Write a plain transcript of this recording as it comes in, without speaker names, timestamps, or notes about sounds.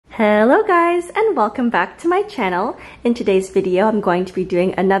Hello guys, and welcome back to my channel. In today's video, I'm going to be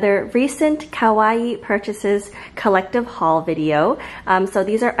doing another recent Kawaii purchases collective haul video. So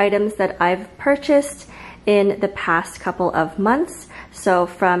these are items that I've purchased in the past couple of months. So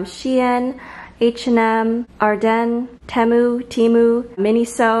from SHEIN, H&M, Arden, Temu,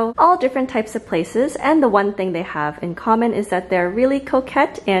 Miniso, all different types of places. And the one thing they have in common is that they're really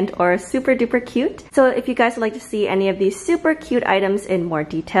coquette and or super duper cute. So if you guys would like to see any of these super cute items in more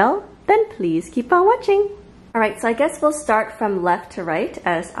detail, then please keep on watching. Alright, so I guess we'll start from left to right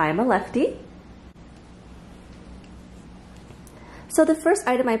as I'm a lefty. So the first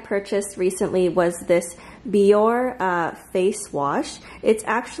item I purchased recently was this Biore face wash. It's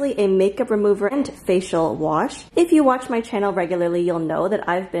actually a makeup remover and facial wash. If you watch my channel regularly, you'll know that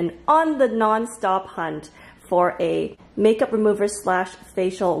I've been on the non-stop hunt for a makeup remover slash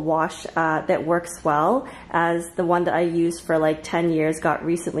facial wash that works well, as the one that I used for like 10 years got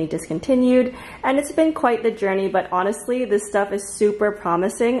recently discontinued, and it's been quite the journey, but honestly this stuff is super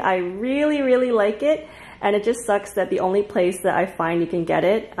promising. I really like it. And it just sucks that the only place that I find you can get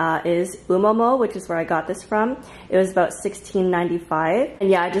it is Umomo, which is where I got this from. It was about $16.95. And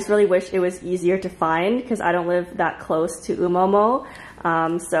yeah, I just really wish it was easier to find because I don't live that close to Umomo.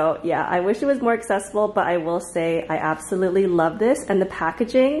 So yeah, I wish it was more accessible, but I will say I absolutely love this. And the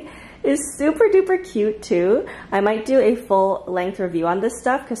packaging is super duper cute too. I might do a full length review on this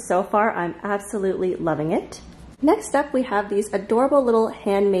stuff because so far I'm absolutely loving it. Next up, we have these adorable little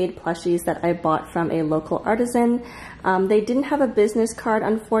handmade plushies that I bought from a local artisan. They didn't have a business card,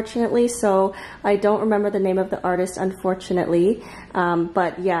 unfortunately, so I don't remember the name of the artist, unfortunately.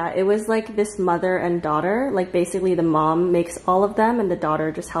 But yeah, it was like this mother and daughter. Like basically the mom makes all of them and the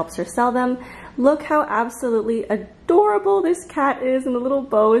daughter just helps her sell them. Look how absolutely adorable this cat is, and the little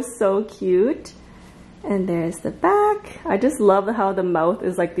bow is so cute. And there's the back. I just love how the mouth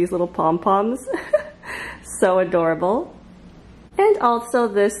is like these little pom-poms. So adorable. And also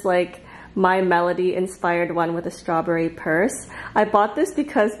this like My Melody inspired one with a strawberry purse. I bought this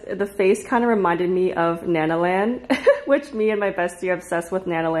because the face kind of reminded me of Nanaland, which me and my bestie are obsessed with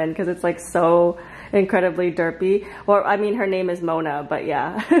Nanaland because it's like so incredibly derpy. Or I mean, her name is Mona, but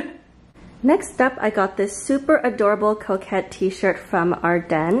yeah. Next up, I got this super adorable Coquette t-shirt from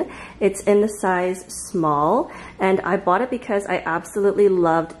Arden. It's in the size small, and I bought it because I absolutely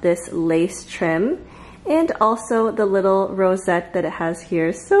loved this lace trim. And also the little rosette that it has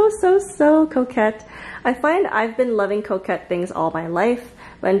here. So coquette. I find I've been loving coquette things all my life,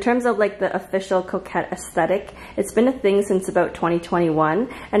 but in terms of like the official coquette aesthetic, it's been a thing since about 2021,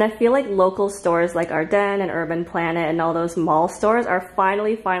 and I feel like local stores like Arden and Urban Planet and all those mall stores are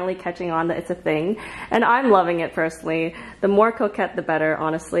finally catching on that it's a thing, and I'm loving it personally. The more coquette the better,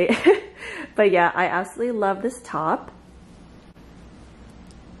 honestly. But yeah, I absolutely love this top.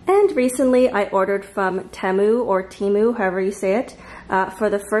 And recently I ordered from Temu, or Temu, however you say it, for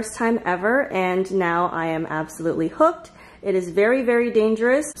the first time ever, and now I am absolutely hooked. It is very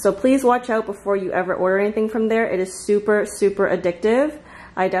dangerous, so please watch out before you ever order anything from there. It is super addictive.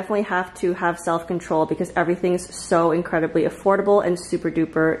 I definitely have to have self-control because everything's so incredibly affordable and super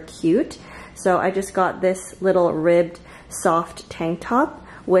duper cute. So I just got this little ribbed soft tank top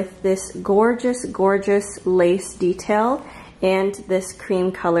with this gorgeous lace detail and this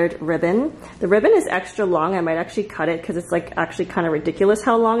cream colored ribbon. The ribbon is extra long. I might actually cut it because it's like actually kind of ridiculous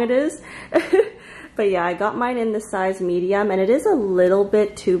how long it is. But yeah, I got mine in the size medium, and it is a little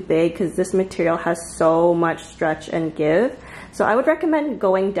bit too big because this material has so much stretch and give. So I would recommend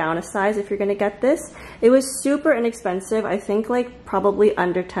going down a size if you're gonna get this. It was super inexpensive. I think like probably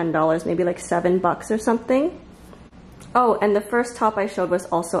under $10, maybe like $7 or something. Oh, and the first top I showed was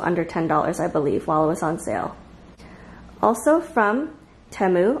also under $10, I believe, while it was on sale. Also from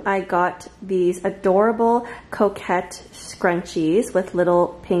Temu, I got these adorable Coquette scrunchies with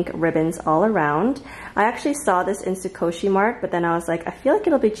little pink ribbons all around. I actually saw this in Tsukoshi Mart, but then I was like, I feel like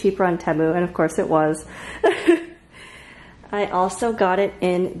it'll be cheaper on Temu, and of course it was. I also got it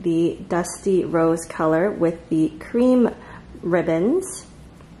in the dusty rose color with the cream ribbons.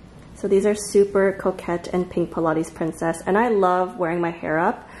 So these are super coquette and pink Pilates princess, and I love wearing my hair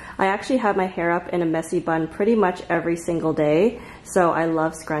up. I actually have my hair up in a messy bun pretty much every single day, so I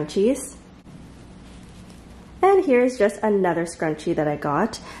love scrunchies. And here's just another scrunchie that I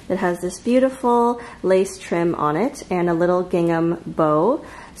got that has this beautiful lace trim on it and a little gingham bow.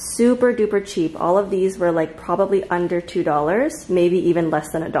 Super duper cheap. All of these were like probably under $2, maybe even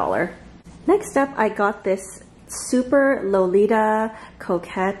less than $1. Next up, I got this super Lolita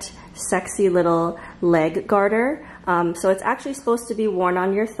Coquette sexy little leg garter. So it's actually supposed to be worn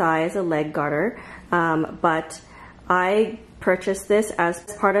on your thigh as a leg garter, but I purchased this as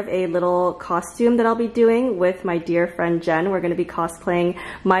part of a little costume that I'll be doing with my dear friend Jen. We're going to be cosplaying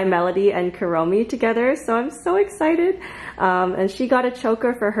My Melody and Kuromi together, so I'm so excited. And she got a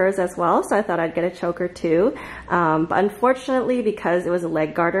choker for hers as well, so I thought I'd get a choker too. But unfortunately, because it was a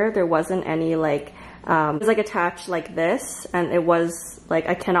leg garter, there wasn't any like, it was like attached like this, and it was like,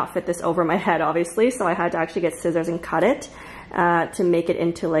 I cannot fit this over my head obviously, so I had to actually get scissors and cut it to make it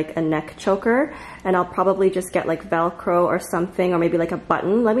into like a neck choker. And I'll probably just get like Velcro or something, or maybe like a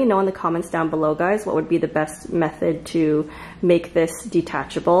button. Let me know in the comments down below, guys, what would be the best method to make this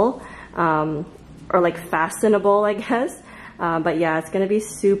detachable or like fastenable, I guess. But yeah, it's gonna be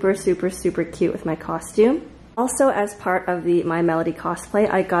super, super, super cute with my costume. Also, as part of the My Melody cosplay,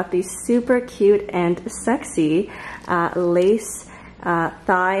 I got these super cute and sexy lace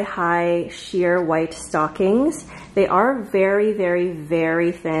thigh-high sheer white stockings. They are very, very,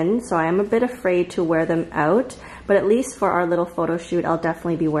 very thin, so I am a bit afraid to wear them out, but at least for our little photo shoot, I'll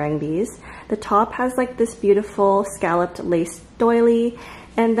definitely be wearing these. The top has like this beautiful scalloped lace doily,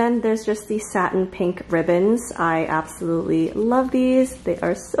 and then there's just these satin pink ribbons. I absolutely love these. They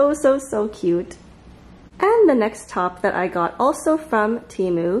are so, so, so cute. And the next top that I got also from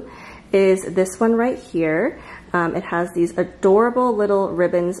Temu is this one right here. It has these adorable little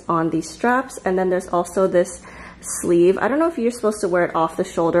ribbons on the straps, and then there's also this sleeve. I don't know if you're supposed to wear it off the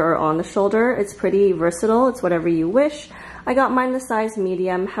shoulder or on the shoulder. It's pretty versatile. It's whatever you wish. I got mine the size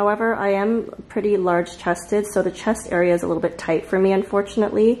medium. However, I am pretty large chested, so the chest area is a little bit tight for me,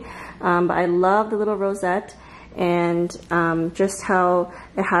 unfortunately. But I love the little rosette and just how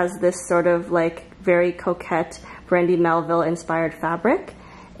it has this sort of like very Coquette Brandy Melville inspired fabric.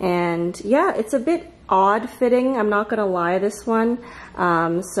 And yeah, it's a bit odd fitting, I'm not gonna lie, this one.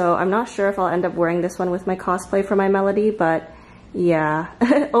 So I'm not sure if I'll end up wearing this one with my cosplay for My Melody, but yeah.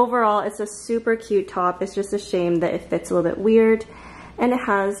 Overall, it's a super cute top. It's just a shame that it fits a little bit weird, and it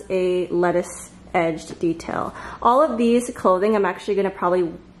has a lettuce edged detail. All of these clothing, I'm actually gonna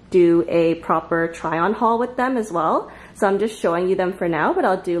probably do a proper try-on haul with them as well. So I'm just showing you them for now, but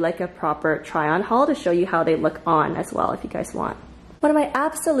I'll do like a proper try-on haul to show you how they look on as well if you guys want. One of my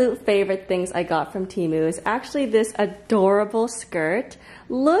absolute favorite things I got from Temu is actually this adorable skirt.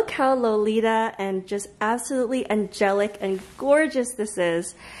 Look how Lolita and just absolutely angelic and gorgeous this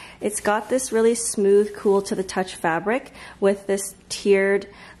is. It's got this really smooth, cool to the touch fabric with this tiered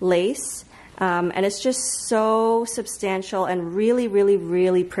lace. And it's just so substantial and really, really,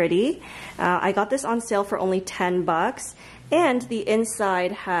 really pretty. I got this on sale for only 10 bucks. And the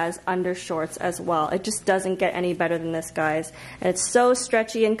inside has undershorts as well. It just doesn't get any better than this, guys. And it's so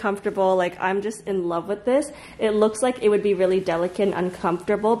stretchy and comfortable. Like, I'm just in love with this. It looks like it would be really delicate and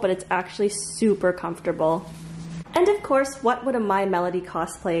uncomfortable, but it's actually super comfortable. And of course, what would a My Melody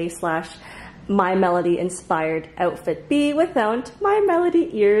cosplay slash My Melody inspired outfit be without My Melody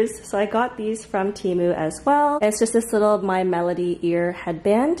ears? So I got these from Temu as well. It's just this little My Melody ear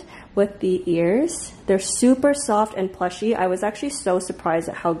headband with the ears. They're super soft and plushy. I was actually so surprised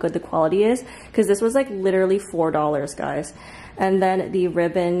at how good the quality is, because this was like literally $4, guys. And then the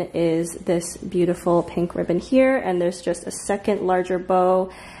ribbon is this beautiful pink ribbon here, and there's just a second larger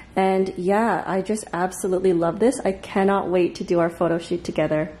bow. And yeah, I just absolutely love this. I cannot wait to do our photo shoot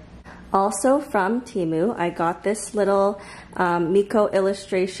together. Also from Temu, I got this little Miko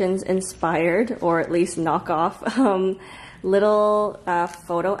Illustrations inspired, or at least knockoff, little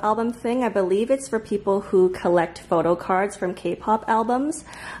photo album thing. I believe it's for people who collect photo cards from K-pop albums.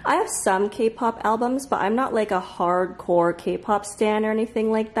 I have some K-pop albums, but I'm not like a hardcore K-pop stan or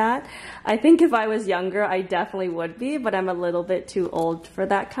anything like that. I think if I was younger, I definitely would be, but I'm a little bit too old for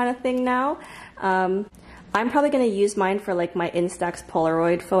that kind of thing now. I'm probably going to use mine for like my Instax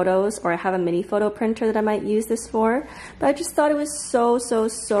Polaroid photos, or I have a mini photo printer that I might use this for. But I just thought it was so, so,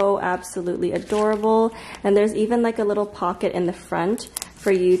 so absolutely adorable. And there's even like a little pocket in the front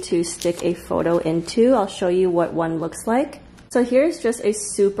for you to stick a photo into. I'll show you what one looks like. So here's just a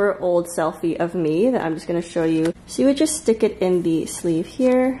super old selfie of me that I'm just going to show you. So you would just stick it in the sleeve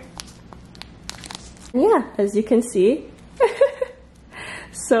here. And yeah, as you can see.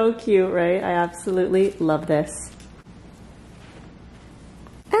 So cute, right? I absolutely love this.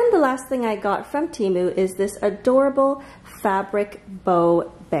 And the last thing I got from Temu is this adorable fabric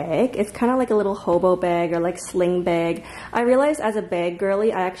bow bag. It's kind of like a little hobo bag or like sling bag. I realized as a bag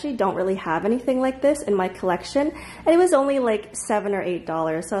girly, I actually don't really have anything like this in my collection. And it was only like $7 or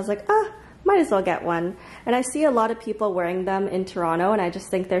 $8. So I was like, might as well get one. And I see a lot of people wearing them in Toronto, and I just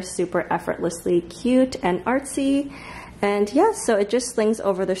think they're super effortlessly cute and artsy. And yeah, so it just slings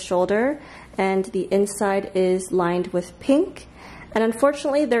over the shoulder, and the inside is lined with pink. And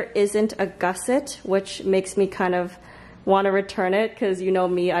unfortunately, there isn't a gusset, which makes me kind of want to return it because you know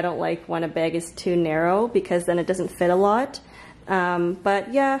me, I don't like when a bag is too narrow because then it doesn't fit a lot.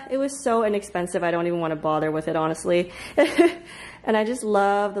 But yeah, it was so inexpensive, I don't even want to bother with it, honestly. And I just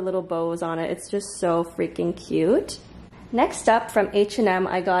love the little bows on it. It's just so freaking cute. Next up, from H&M,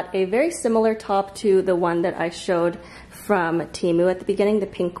 I got a very similar top to the one that I showed from Temu at the beginning, the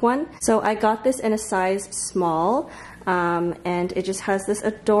pink one. So I got this in a size small, and it just has this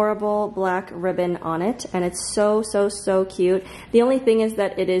adorable black ribbon on it, and it's so, so, so cute. The only thing is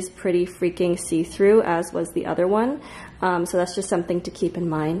that it is pretty freaking see-through, as was the other one, so that's just something to keep in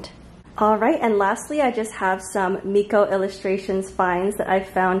mind. Alright, and lastly, I just have some Miko Illustrations finds that I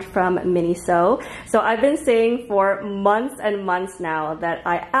found from Miniso. So I've been saying for months and months now that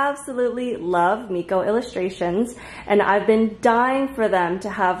I absolutely love Miko Illustrations, and I've been dying for them to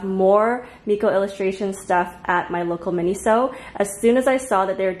have more Miko Illustrations stuff at my local Miniso. As soon as I saw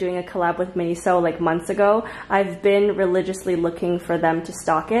that they were doing a collab with Miniso like months ago, I've been religiously looking for them to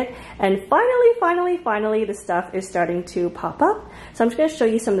stock it, and finally the stuff is starting to pop up. So I'm just going to show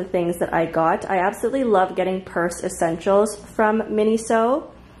you some of the things that I got. I absolutely love getting purse essentials from Miniso.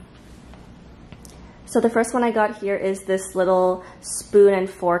 So the first one I got here is this little spoon and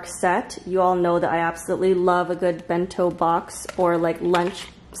fork set. You all know that I absolutely love a good bento box or like lunch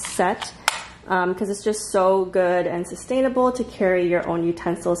set because it's just so good and sustainable to carry your own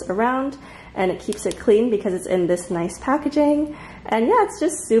utensils around, and it keeps it clean because it's in this nice packaging. And yeah, it's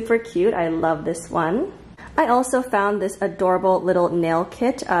just super cute. I love this one. I also found this adorable little nail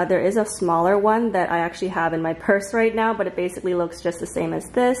kit. There is a smaller one that I actually have in my purse right now, but it basically looks just the same as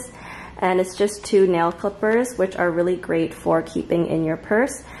this. And it's just 2 nail clippers, which are really great for keeping in your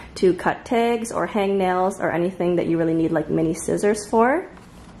purse to cut tags or hang nails or anything that you really need like mini scissors for.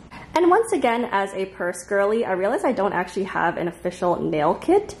 And once again, as a purse girly, I realized I don't actually have an official nail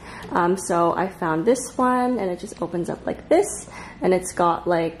kit. So I found this one, and it just opens up like this, and it's got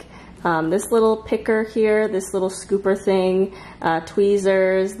like this little picker here, this little scooper thing,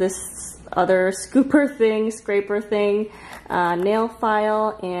 tweezers, this other scooper thing, scraper thing, nail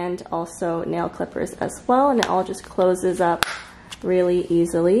file, and also nail clippers as well. And it all just closes up really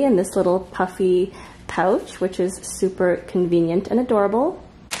easily in this little puffy pouch, which is super convenient and adorable.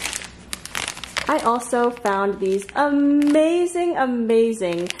 I also found these amazing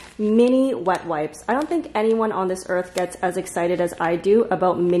mini wet wipes. I don't think anyone on this earth gets as excited as I do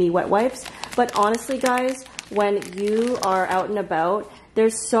about mini wet wipes, but honestly guys, when you are out and about,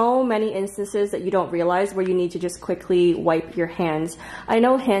 there's so many instances that you don't realize where you need to just quickly wipe your hands. I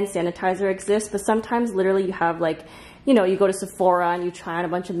know hand sanitizer exists, but sometimes literally you have like, you know, you go to Sephora and you try on a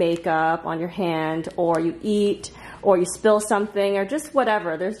bunch of makeup on your hand, or you eat, or you spill something, or just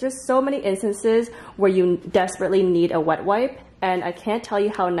whatever. There's just so many instances where you desperately need a wet wipe, and I can't tell you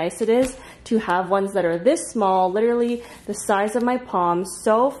how nice it is to have ones that are this small, literally the size of my palm,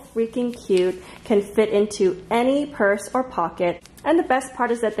 so freaking cute, can fit into any purse or pocket. And the best part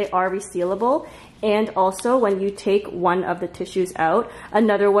is that they are resealable, and also when you take one of the tissues out,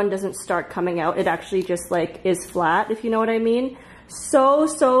 another one doesn't start coming out. It actually just like is flat, if you know what I mean. So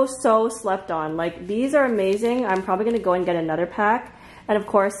slept on. Like, these are amazing. I'm probably gonna go and get another pack. And of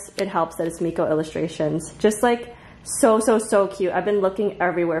course, it helps that it's Miko Illustrations. Just like so cute. I've been looking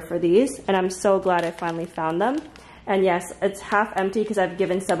everywhere for these, and I'm so glad I finally found them. And yes, it's half empty because I've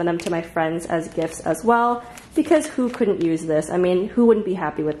given some of them to my friends as gifts as well, because who couldn't use this? I mean, who wouldn't be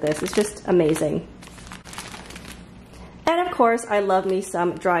happy with this? It's just amazing. And of course, I love me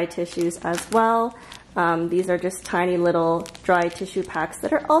some dry tissues as well. These are just tiny little dry tissue packs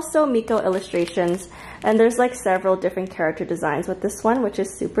that are also Miko Illustrations, and there's like several different character designs with this one, which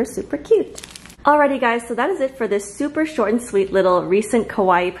is super cute. Alrighty guys, so that is it for this super short and sweet little recent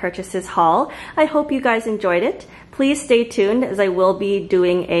Kawaii purchases haul. I hope you guys enjoyed it. Please stay tuned, as I will be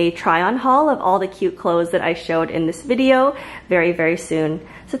doing a try-on haul of all the cute clothes that I showed in this video very soon.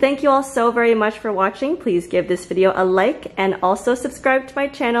 So thank you all so very much for watching. Please give this video a like and also subscribe to my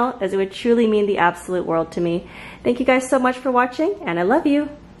channel, as it would truly mean the absolute world to me. Thank you guys so much for watching, and I love you.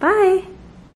 Bye!